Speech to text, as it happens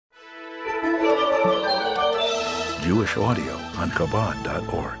Jewish audio on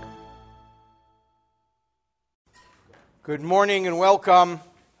Chabad.org. Good morning and welcome.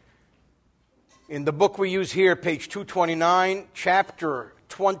 In the book we use here, page 229, chapter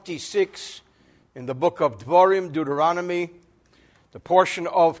 26, in the book of Dvarim, Deuteronomy, the portion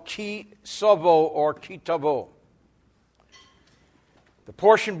of Ki Tavo or Ki Tavo. The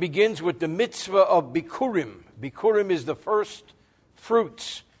portion begins with the mitzvah of Bikurim. Bikurim is the first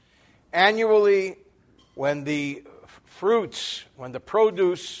fruits. Annually, when the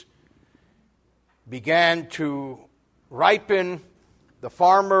produce began to ripen, the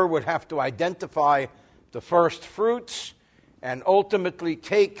farmer would have to identify the first fruits and ultimately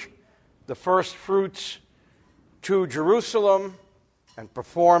take the first fruits to Jerusalem and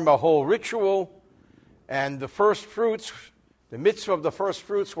perform a whole ritual. And the first fruits, the mitzvah of the first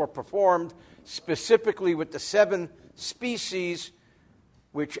fruits, were performed specifically with the 7 species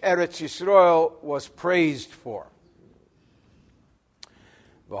which Eretz Yisrael was praised for.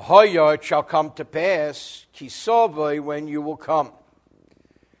 V'hoya, it shall come to pass, ki sovai, when you will come,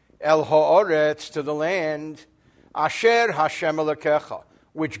 el ha'oretz, to the land, asher Hashem Elokecha,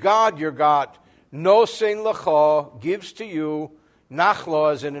 which God, your God, nosein lecha, gives to you,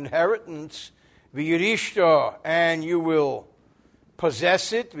 nachla, as an inheritance, v'yirishta, and you will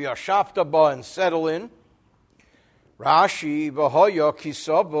possess it, v'yashavta ba, and settle in. Rashi, v'hoya ki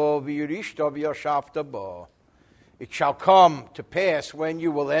sovai v'yirishta v'yashavta ba. It shall come to pass when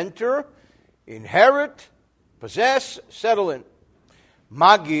you will enter, inherit, possess, settle in.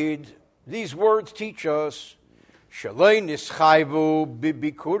 Magid, these words teach us, shalei nischayvu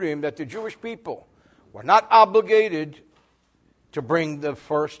bibikurim, that the Jewish people were not obligated to bring the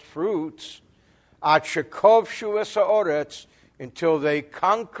first fruits, at shekovshu es ha'oretz, until they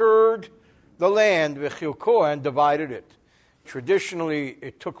conquered the land, v'chilko, and divided it. Traditionally,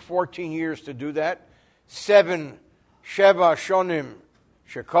 it took 14 years to do that. 7 Sheva Shonim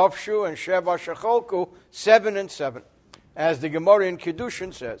Shekovshu and Sheva Shecholku, 7 and 7, as the Gemara in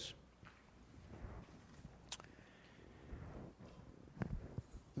Kiddushin says.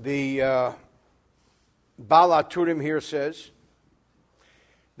 The Baal HaTurim here says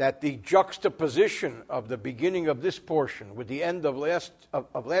that the juxtaposition of the beginning of this portion with the end of last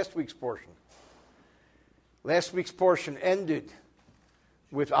week's portion. Last week's portion ended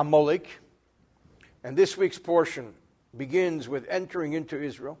with Amalek, and this week's portion begins with entering into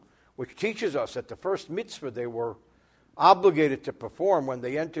Israel, which teaches us that the first mitzvah they were obligated to perform when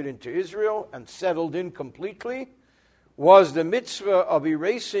they entered into Israel and settled in completely was the mitzvah of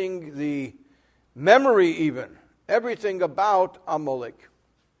erasing the memory, even everything about Amalek.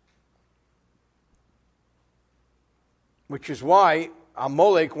 Which is why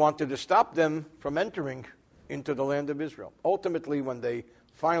Amalek wanted to stop them from entering into the land of Israel. Ultimately, when they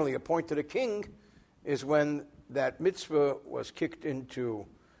finally appointed a king, is when that mitzvah was kicked into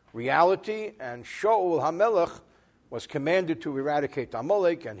reality, and Shaul HaMelech was commanded to eradicate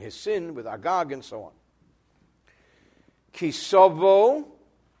Amalek and his sin with Agag and so on. Ki Savo,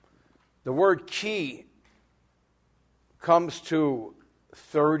 the word ki comes to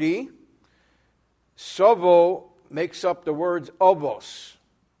 30. Savo makes up the words ovos.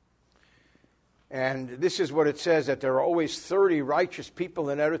 And this is what it says, that there are always 30 righteous people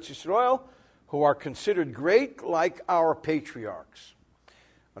in Eretz Yisrael who are considered great like our patriarchs.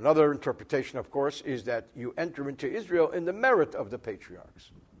 Another interpretation, of course, is that you enter into Israel in the merit of the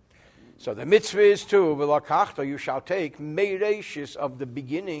patriarchs. So the mitzvah is to, v'lakachta, you shall take, meireshis, of the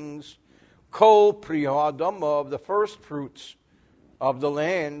beginnings, kol pri ha'adama, of the first fruits of the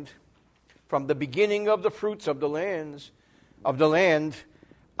land, from the beginning of the fruits of the land,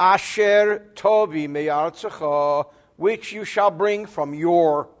 asher tovi me'artzecha, which you shall bring from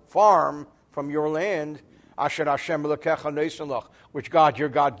your farm, from your land, asher Hashem Elokecha nosen lach, which God, your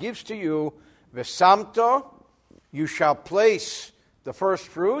God, gives to you, v'samta, you shall place the first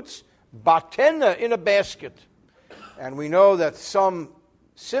fruits, batena, in a basket. And we know that some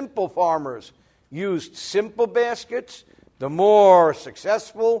simple farmers used simple baskets. The more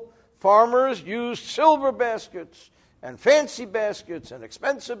successful farmers used silver baskets and fancy baskets and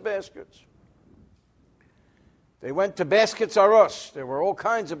expensive baskets. They went to baskets aros. There were all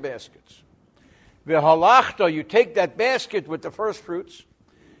kinds of baskets. V'halachta, you take that basket with the first fruits,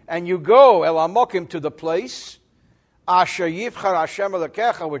 and you go el amokim, to the place asher yivchar Hashem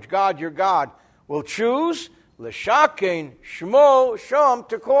Elokecha, which God, your God, will choose, l'shakein shmo sham,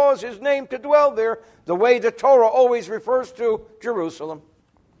 to cause His name to dwell there, the way the Torah always refers to Jerusalem.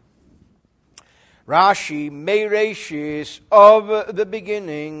 Rashi, meireshis, of the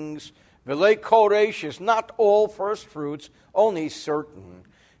beginnings, v'lei kol reishis, not all first fruits, only certain.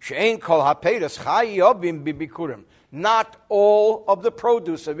 She'ein kol hapedas chayovim bibikurim. Not all of the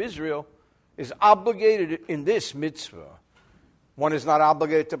produce of Israel is obligated in this mitzvah. One is not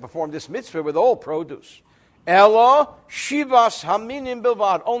obligated to perform this mitzvah with all produce. Elo shivas haminim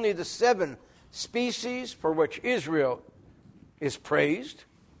bilvad. Only the 7 species for which Israel is praised.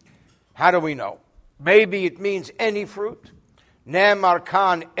 How do we know? Maybe it means any fruit. Nemar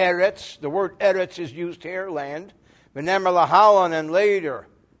kan eretz. The word eretz is used here, land. V'nemar lahalan, and later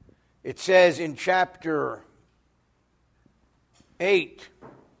it says in chapter 8,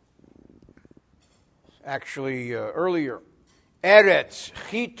 actually earlier, Eretz,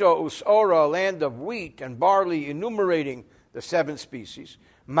 Chito, Usora, land of wheat and barley, enumerating the 7 species.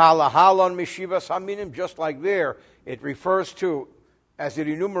 Malahalon, Mishivas Haminim, just like there, it refers to, as it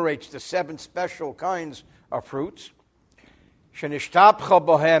enumerates the 7 special kinds of fruits. Shenishtabcha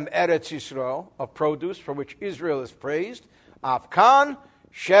bohem Eretz Yisrael, of produce for which Israel is praised. Afkan,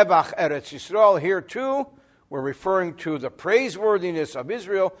 Shebach Eretz Yisrael, here too, we're referring to the praiseworthiness of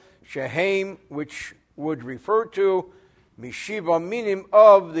Israel, Shehem, which would refer to Mishiva Minim,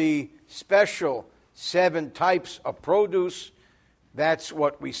 of the special 7 types of produce. That's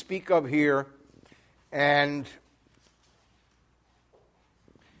what we speak of here. And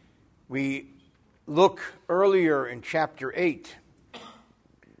we look earlier in chapter 8,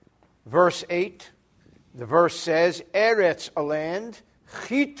 verse 8. The verse says, Eretz, a land,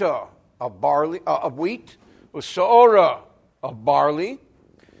 Chita, of barley, of wheat, Usaora, of barley,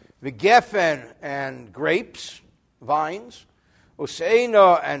 V'gefen, and grapes, vines,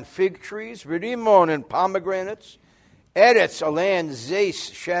 Useina, and fig trees, V'rimon, and pomegranates, Eretz, a land,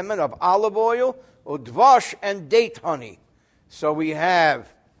 Zeis, shemen, of olive oil, Udvash, and date honey. So we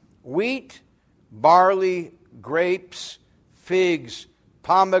have wheat, barley, grapes, figs,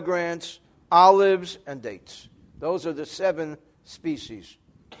 pomegranates, olives, and dates. Those are the 7 species.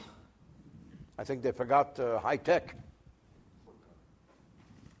 I think they forgot high tech.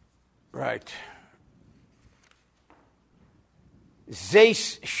 Right.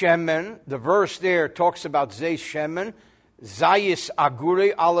 Zeis shemen, the verse there talks about Zeis shemen, Zayis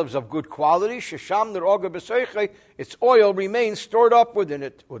agure, olives of good quality, Shesham neroga b'seiche, its oil remains stored up within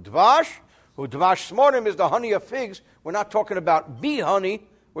it. Udvash smorim is the honey of figs. We're not talking about bee honey,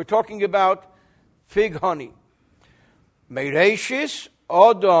 we're talking about fig honey. Meireshis,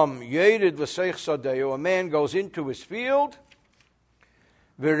 Adam yedid v'seich sadeu, a man goes into his field,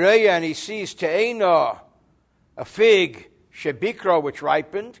 V'reya, and he sees te'ena, a fig, shebikra, which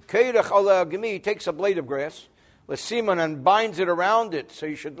ripened, keirach aleh gemi, he takes a blade of grass, l'simon, and binds it around it, so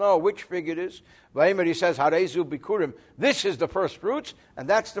you should know which fig it is. V'emer, he says, harezu bikurim, this is the first fruits, and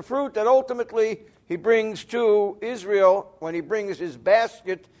that's the fruit that ultimately he brings to Israel when he brings his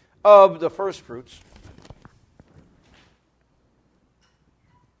basket of the first fruits.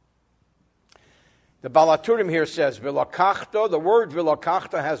 The Balaturim here says, Vilakachta, the word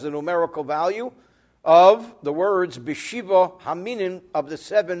Vilakachta has the numerical value of the words Bishiva Haminin, of the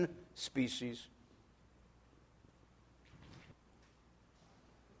 7 species.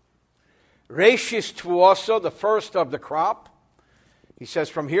 Reshis Tuosa, the first of the crop. He says,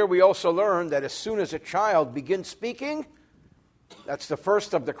 from here we also learn that as soon as a child begins speaking, that's the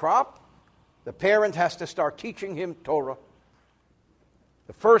first of the crop, the parent has to start teaching him Torah.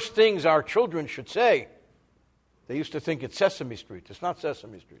 The first things our children should say, they used to think it's Sesame Street. It's not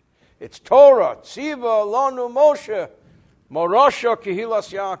Sesame Street. It's Torah, Tziva, Lanu, Moshe, Morosha,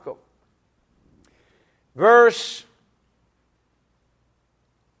 Kehilas, Yaakov. Verse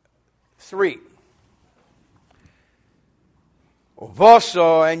 3.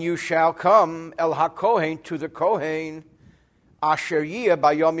 Uvoso, and you shall come, El HaKohen, to the Kohen, Asher Yiyah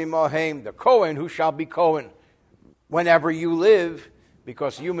Bayomim Ohem, the Kohen who shall be Kohen, whenever you live.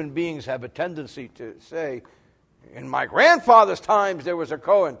 Because human beings have a tendency to say, in my grandfather's times there was a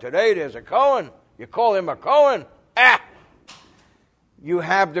Kohen. Today there's a Kohen. You call him a Kohen? You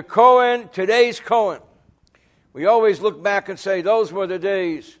have the Kohen, today's Kohen. We always look back and say, those were the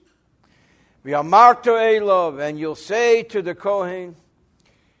days. V'amarto elov, and you'll say to the Kohen,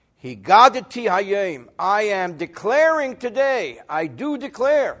 Higadati hayem, I am declaring today, I do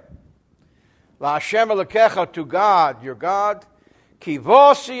declare, La Hashem Elokecha, to God, your God,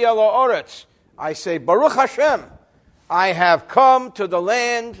 Kivosi elo oretz, I say, Baruch Hashem, I have come to the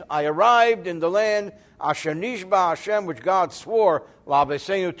land, I arrived in the land, Asher Nishba Hashem, which God swore,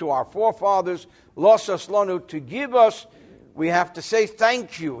 L'Avesenu, to our forefathers, Losas Lanu, to give us. We have to say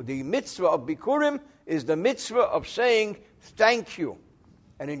thank you. The mitzvah of Bikurim is the mitzvah of saying thank you.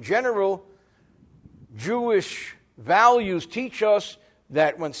 And in general, Jewish values teach us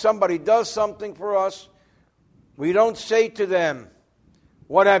that when somebody does something for us, we don't say to them,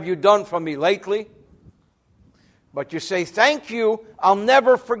 what have you done for me lately? But you say, thank you, I'll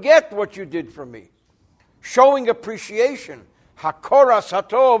never forget what you did for me. Showing appreciation. Hakoras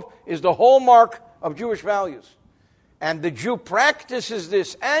hatov is the hallmark of Jewish values. And the Jew practices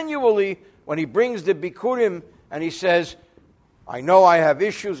this annually when he brings the Bikurim and he says, I know I have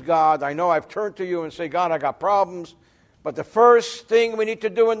issues, God. I know I've turned to you and say, God, I got problems. But the first thing we need to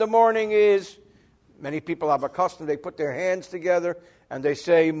do in the morning is, many people have a custom, they put their hands together and they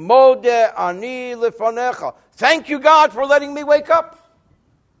say, Modeh ani lefanecha. Thank you, God, for letting me wake up.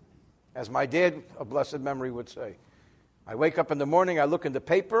 As my dad, of blessed memory, would say. I wake up in the morning, I look in the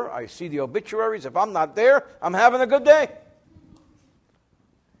paper, I see the obituaries. If I'm not there, I'm having a good day.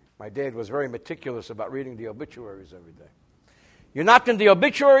 My dad was very meticulous about reading the obituaries every day. You're not in the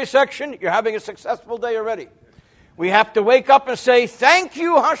obituary section, you're having a successful day already. We have to wake up and say, thank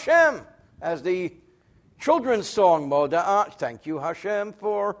you, Hashem, as the children's song, Moda'at, thank you, Hashem,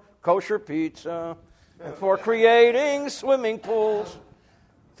 for kosher pizza, and for creating swimming pools.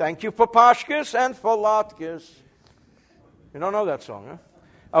 Thank you for pashkes and for latkes. You don't know that song, huh?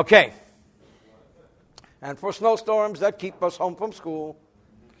 Okay. And for snowstorms that keep us home from school.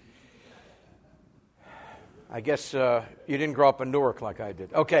 I guess you didn't grow up in Newark like I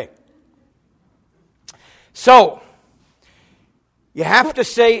did. Okay. So, you have to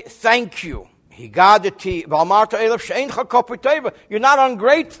say thank you. You're not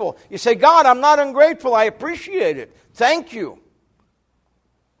ungrateful. You say, God, I'm not ungrateful. I appreciate it. Thank you.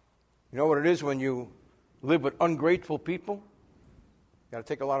 You know what it is when you live with ungrateful people? You got to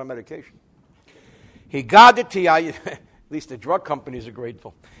take a lot of medication. At least the drug companies are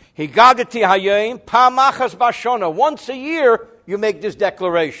grateful. Once a year, you make this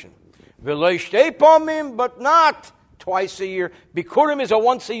declaration. But not twice a year. Bikurim is a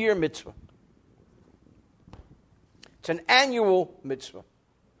once a year mitzvah. It's an annual mitzvah.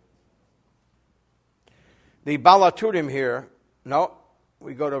 The Balaturim here, no,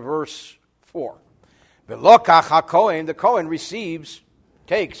 we go to verse 4. The Kohen receives,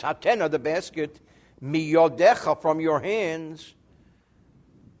 takes, hatena, the basket, miyodecha, from your hands,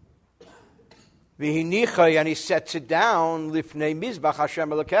 v'hinicha, and he sets it down, lifnei mizbach Hashem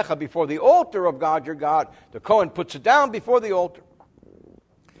elokecha, before the altar of God your God. The Kohen puts it down before the altar.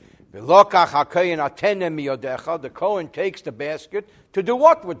 The Kohen takes the basket to do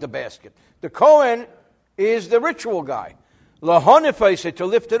what with the basket? The Kohen is the ritual guy. Lahonifeise, to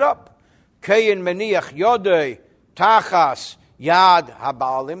lift it up. Kayin meniach yodei tachas yad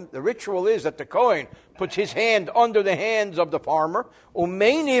habalim. The ritual is that the Kohen puts his hand under the hands of the farmer.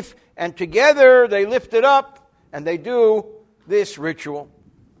 Umeinif, and together they lift it up and they do this ritual.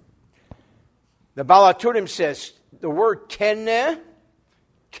 The Balaturim says the word teneh,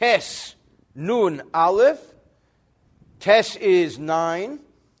 Tes, Nun, Aleph. Tes is 9.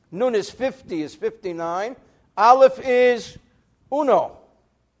 Nun is 50, is 59. Aleph is uno,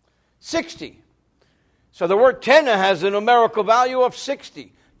 60. So the word Tena has a numerical value of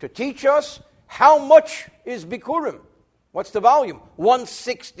 60 to teach us how much is Bikurim. What's the volume?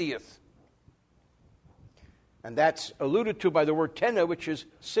 1/60th. And that's alluded to by the word Tena, which is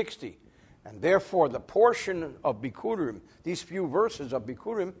 60. And therefore, the portion of Bikurim, these few verses of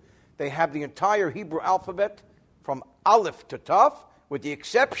Bikurim, they have the entire Hebrew alphabet from Aleph to Tav, with the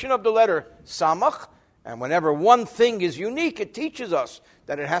exception of the letter Samach. And whenever one thing is unique, it teaches us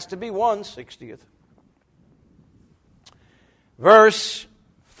that it has to be 1/60th. Verse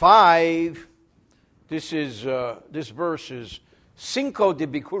 5, this verse is Cinco de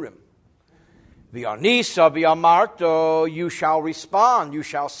Bikurim. V'anisa v'amarto, you shall respond, you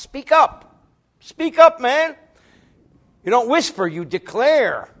shall speak up. Speak up, man. You don't whisper, you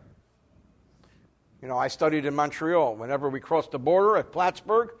declare. You know, I studied in Montreal. Whenever we crossed the border at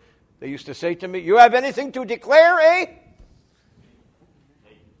Plattsburgh, they used to say to me, you have anything to declare, eh?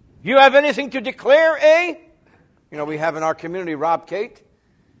 You have anything to declare, eh? You know, we have in our community Rob Kate.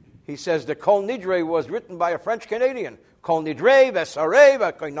 He says the Kol Nidre was written by a French Canadian. Kol Nidre, Vesare,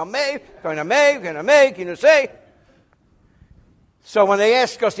 Koiname, Kinusei. So when they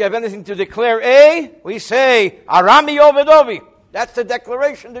ask us, do you have anything to declare, eh? We say, Arami Ovedovi. That's the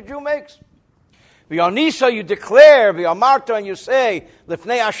declaration the Jew makes. V'yonisa, you declare, v'yamarta, and you say,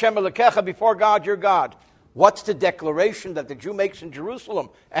 Lifnei Hashem Elokecha, before God your God. What's the declaration that the Jew makes in Jerusalem?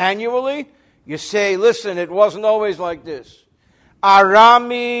 Annually, you say, listen, it wasn't always like this.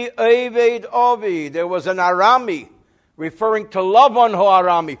 Arami Eved Ovi. There was an Arami, referring to Lavan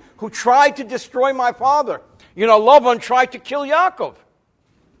Arami, who tried to destroy my father. You know, Lavan tried to kill Yaakov.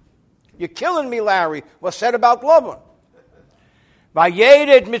 You're killing me, Larry, was said about Lavan.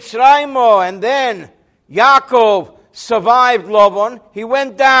 Vayered Mitzraymo, and then Yaakov survived Lavan. He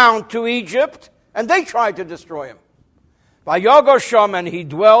went down to Egypt, and they tried to destroy him. Vayogosham, and he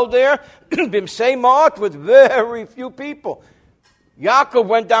dwelled there, bimsei ma'at, with very few people. Yaakov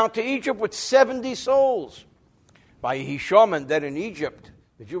went down to Egypt with 70 souls. Vayihisham, and then in Egypt,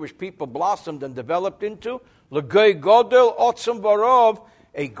 the Jewish people blossomed and developed into L'gei Godel Otzim Varov,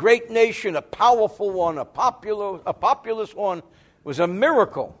 a great nation, a powerful one, a populous one. It was a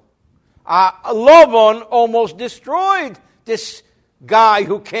miracle. Lavan almost destroyed this guy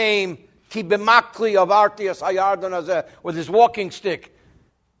who came, Kibemakli of Artias Hayardan Hazeh, with his walking stick.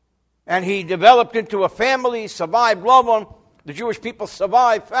 And he developed into a family, survived Lavan. The Jewish people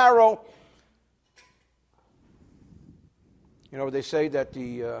survived Pharaoh. You know, they say that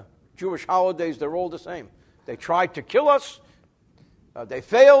the Jewish holidays, they're all the same. They tried to kill us. They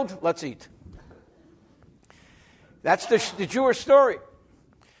failed. Let's eat. That's the Jewish story.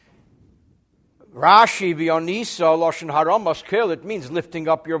 Rashi v'onisa loshen haramas kel. It means lifting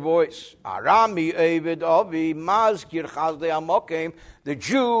up your voice. Arami Evid Avi Mazkir Chazdei Amokim. The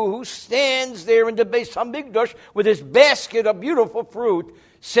Jew who stands there in the Beis Hamikdash with his basket of beautiful fruit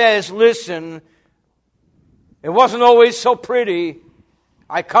says, "Listen, it wasn't always so pretty.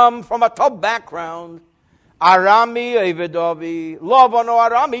 I come from a tough background. Arami Evid Avi Lavan o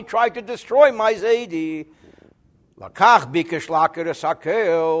Arami tried to destroy my Zaidi." Lavan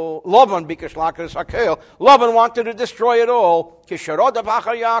wanted to destroy it all.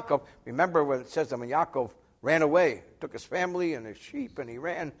 Remember when it says that when Yaakov ran away, took his family and his sheep and he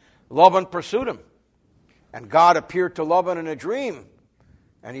ran, Lavan pursued him. And God appeared to Lavan in a dream.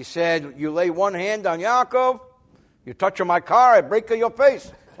 And he said, "You lay one hand on Yaakov, you touch on my car, I break your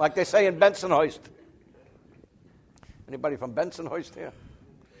face." Like they say in Bensonhurst. Anybody from Bensonhurst here?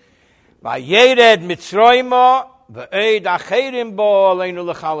 Vayered Mitzrayma. Lavan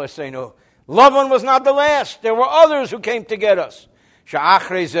was not the last. There were others who came to get us.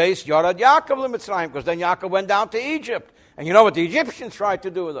 Because then Yaakov went down to Egypt. And you know what the Egyptians tried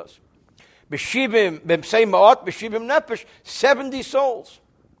to do with us? 70 souls.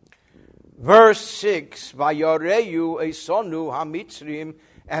 Verse 6,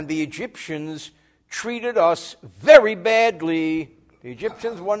 and the Egyptians treated us very badly. The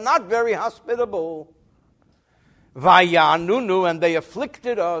Egyptians were not very hospitable. Vayanunu, and they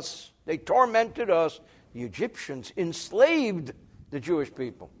afflicted us, they tormented us. The Egyptians enslaved the Jewish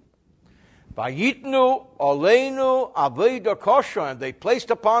people. Vayitnu oleinu aveda kosha, and they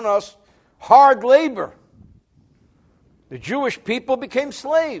placed upon us hard labor. The Jewish people became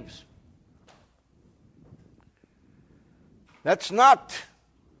slaves. That's not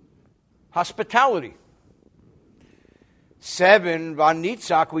hospitality. 7,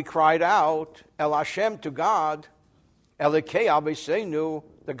 Vanitzak, we cried out, El Hashem, to God, Elekei Abeseinu,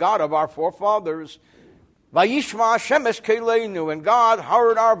 the God of our forefathers. Vayishma Hashem Eskeleinu, and God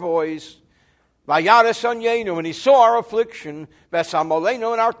heard our voice. Vayares Onyenu, and He saw our affliction.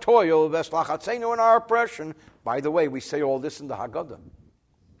 Vesamolenu, and our toil. Veslachatzenu, and our oppression. By the way, we say all this in the Haggadah.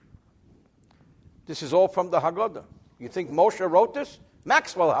 This is all from the Haggadah. You think Moshe wrote this?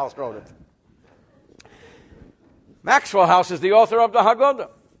 Maxwell House wrote it. Maxwell House is the author of the Haggadah.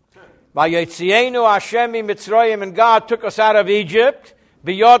 Vayetzienu Hashemi Mitzrayim, and God took us out of Egypt.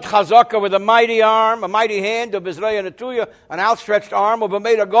 Biyod Chazaka, with a mighty arm, a mighty hand of Israel Natuya, an outstretched arm of a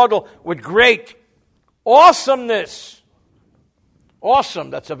Meda Godel, with great awesomeness. Awesome,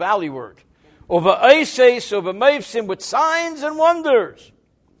 that's a valley word. Over Eises, over Mavsim, with signs and wonders.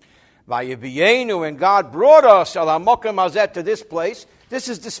 Vayevienu, and God brought us El HaMokem Hazeh, to this place. This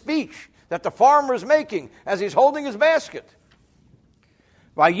is the speech that the farmer is making as he's holding his basket.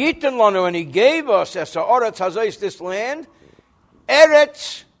 Vayitin lanu, and He gave us Es ha'oretz hazeh, this land,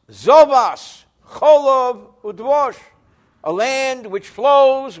 Eretz Zovas Cholov Udvosh, a land which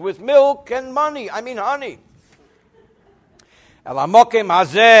flows with milk and honey. El HaMokem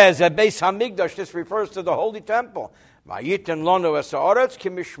Hazeh ze Beis Hamikdash. This refers to the holy temple. Vayitin lanu es ha'oretz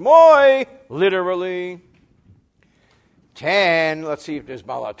kimishmoi, literally. 10. Let's see if there's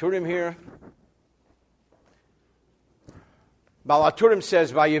Balaturim here. Balaturim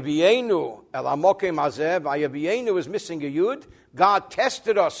says, Vayevienu El HaMokem Hazeh. Vayevienu is missing a yud. God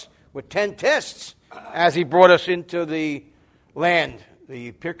tested us with 10 tests as He brought us into the land.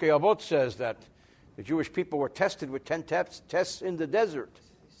 The Pirkei Avot says that the Jewish people were tested with 10 tests in the desert.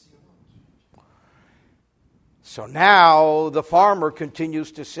 So now the farmer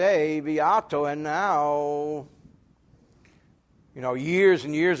continues to say, Viato, and now, years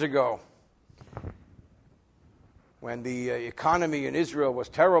and years ago, when the economy in Israel was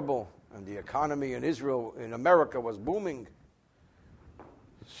terrible and the economy in America was booming.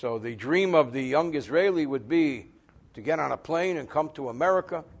 So the dream of the young Israeli would be to get on a plane and come to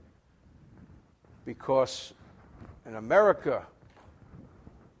America, because in America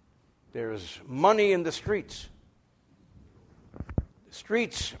there's money in the streets. The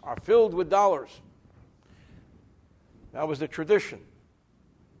streets are filled with dollars. That was the tradition.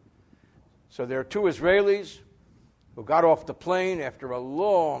 So there are two Israelis who got off the plane after a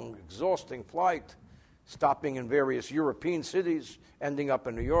long, exhausting flight, stopping in various European cities, ending up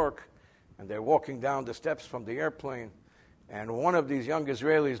in New York, and they're walking down the steps from the airplane, and one of these young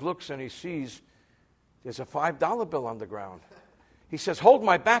Israelis looks and he sees there's a $5 bill on the ground. He says, "Hold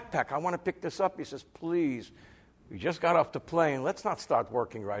my backpack, I want to pick this up." He says, "Please, we just got off the plane, let's not start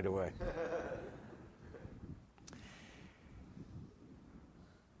working right away."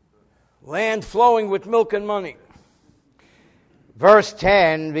 Land flowing with milk and money. Verse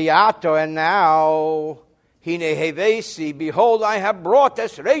 10, Viato, and now, Hine hevesi, behold, I have brought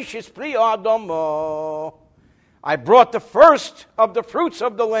es reishis pri Adomo. I brought the first of the fruits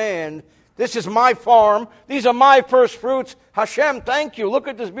of the land. This is my farm. These are my first fruits. Hashem, thank you. Look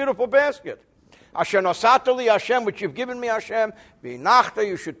at this beautiful basket. Asher nosatoli Hashem, which you've given me, Hashem. V'nachta,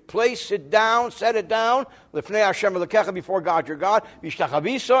 you should place it down, set it down. Lifnei Hashem Elokecha, before God your God.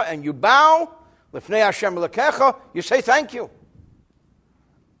 V'shtachavisa, and you bow. Lifnei Hashem Elokecha, you say thank you.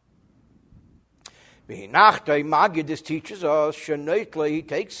 V'nachta, Magid, this teaches us, Shenoitle, he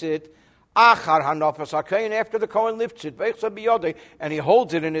takes it. Achar hanofas hakayin, after the Kohen lifts it, and he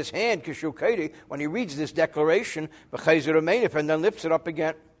holds it in his hand, kishukedi, when he reads this declaration, and then lifts it up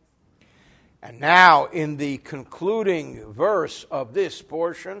again. And now, in the concluding verse of this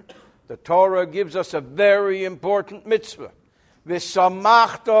portion, the Torah gives us a very important mitzvah.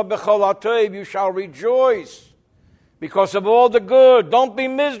 V'samachta b'chol ha'tov, you shall rejoice because of all the good. Don't be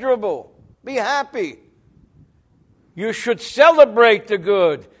miserable. Be happy. You should celebrate the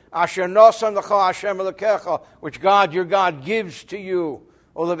good. Asher nosan l'cha Hashem Elokecha, which God, your God, gives to you,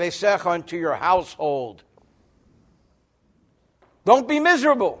 u'leveisecha, and to your household. Don't be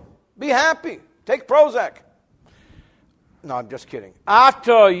miserable. Be happy. Take Prozac. No, I'm just kidding.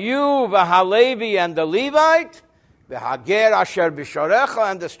 Ata, you, v'halevi, and the Levite, v'hager asher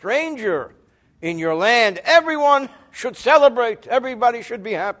b'sharecha, and the stranger in your land. Everyone should celebrate. Everybody should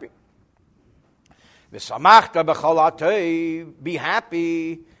be happy. V'samachta b'chol ha'tov, be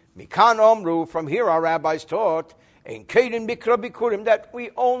happy. Mikan omru, from here our rabbis taught, ein kedin bikra bikurim, that we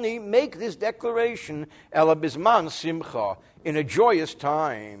only make this declaration, ela bizman simcha, in a joyous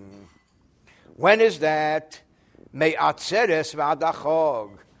time. When is that? Me'atzeres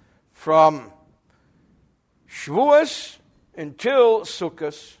v'adachog, from Shavuos until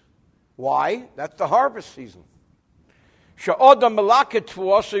Sukkot. Why? That's the harvest season. Sha'odam melaket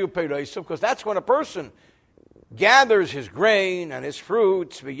tvuasayu peireisav, because that's when a person gathers his grain and his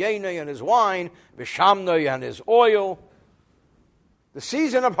fruits, v'yenei and his wine, v'shamnei and his oil. The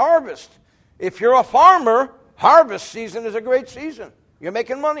season of harvest. If you're a farmer, harvest season is a great season. You're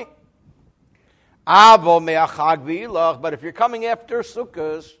making money. Avo me'achag v'ilach, but if you're coming after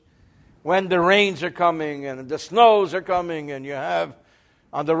Sukkot, when the rains are coming and the snows are coming and you have,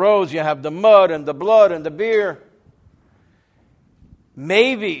 on the roads you have the mud and the blood and the beer,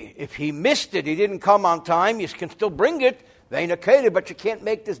 maybe if he missed it, he didn't come on time, you can still bring it, but you can't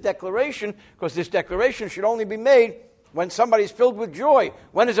make this declaration, because this declaration should only be made when somebody's filled with joy.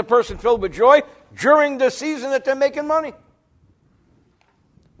 When is a person filled with joy? During the season that they're making money.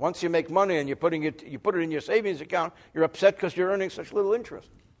 Once you make money and you put it in your savings account, you're upset because you're earning such little interest.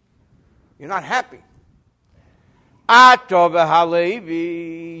 You're not happy. Ato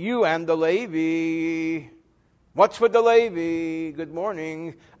v'halevi, you and the Levi. What's with the Levi? Good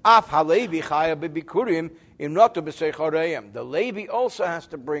morning. Af halevi chaya b'bikurim im noto b'seichareim. The Levi also has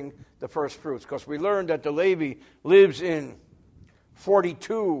to bring the first fruits, because we learned that the Levi lives in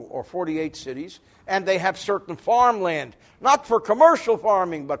 42 or 48 cities, and they have certain farmland, not for commercial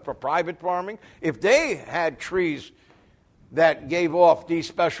farming, but for private farming. If they had trees that gave off these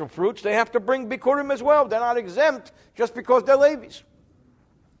special fruits, they have to bring bikurim as well. They're not exempt just because they're Levis.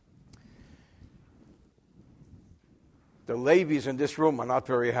 The Levis in this room are not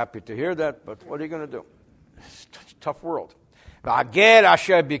very happy to hear that, but what are you going to do? It's a tough world. And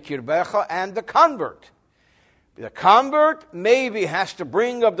the convert. The convert maybe has to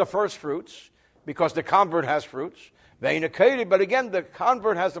bring of the first fruits, because the convert has fruits. But again, the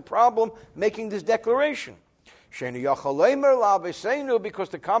convert has the problem making this declaration. Because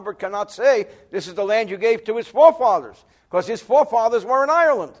the convert cannot say, this is the land you gave to his forefathers, because his forefathers were in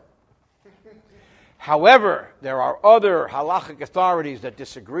Ireland. However, there are other halachic authorities that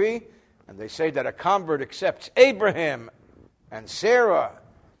disagree, and they say that a convert accepts Abraham and Sarah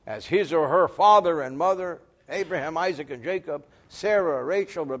as his or her father and mother, Abraham, Isaac, and Jacob, Sarah,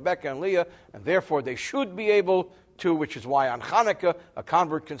 Rachel, Rebecca, and Leah, and therefore they should be able to, which is why on Hanukkah, a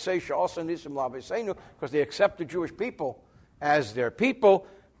convert can say, Sha'asa Nisim L'Abeseinu, because they accept the Jewish people as their people.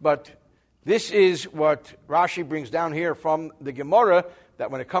 But this is what Rashi brings down here from the Gemara,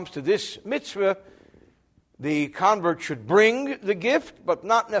 that when it comes to this mitzvah, the convert should bring the gift, but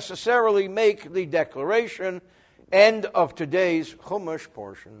not necessarily make the declaration. End of today's Chumash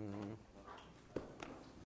portion.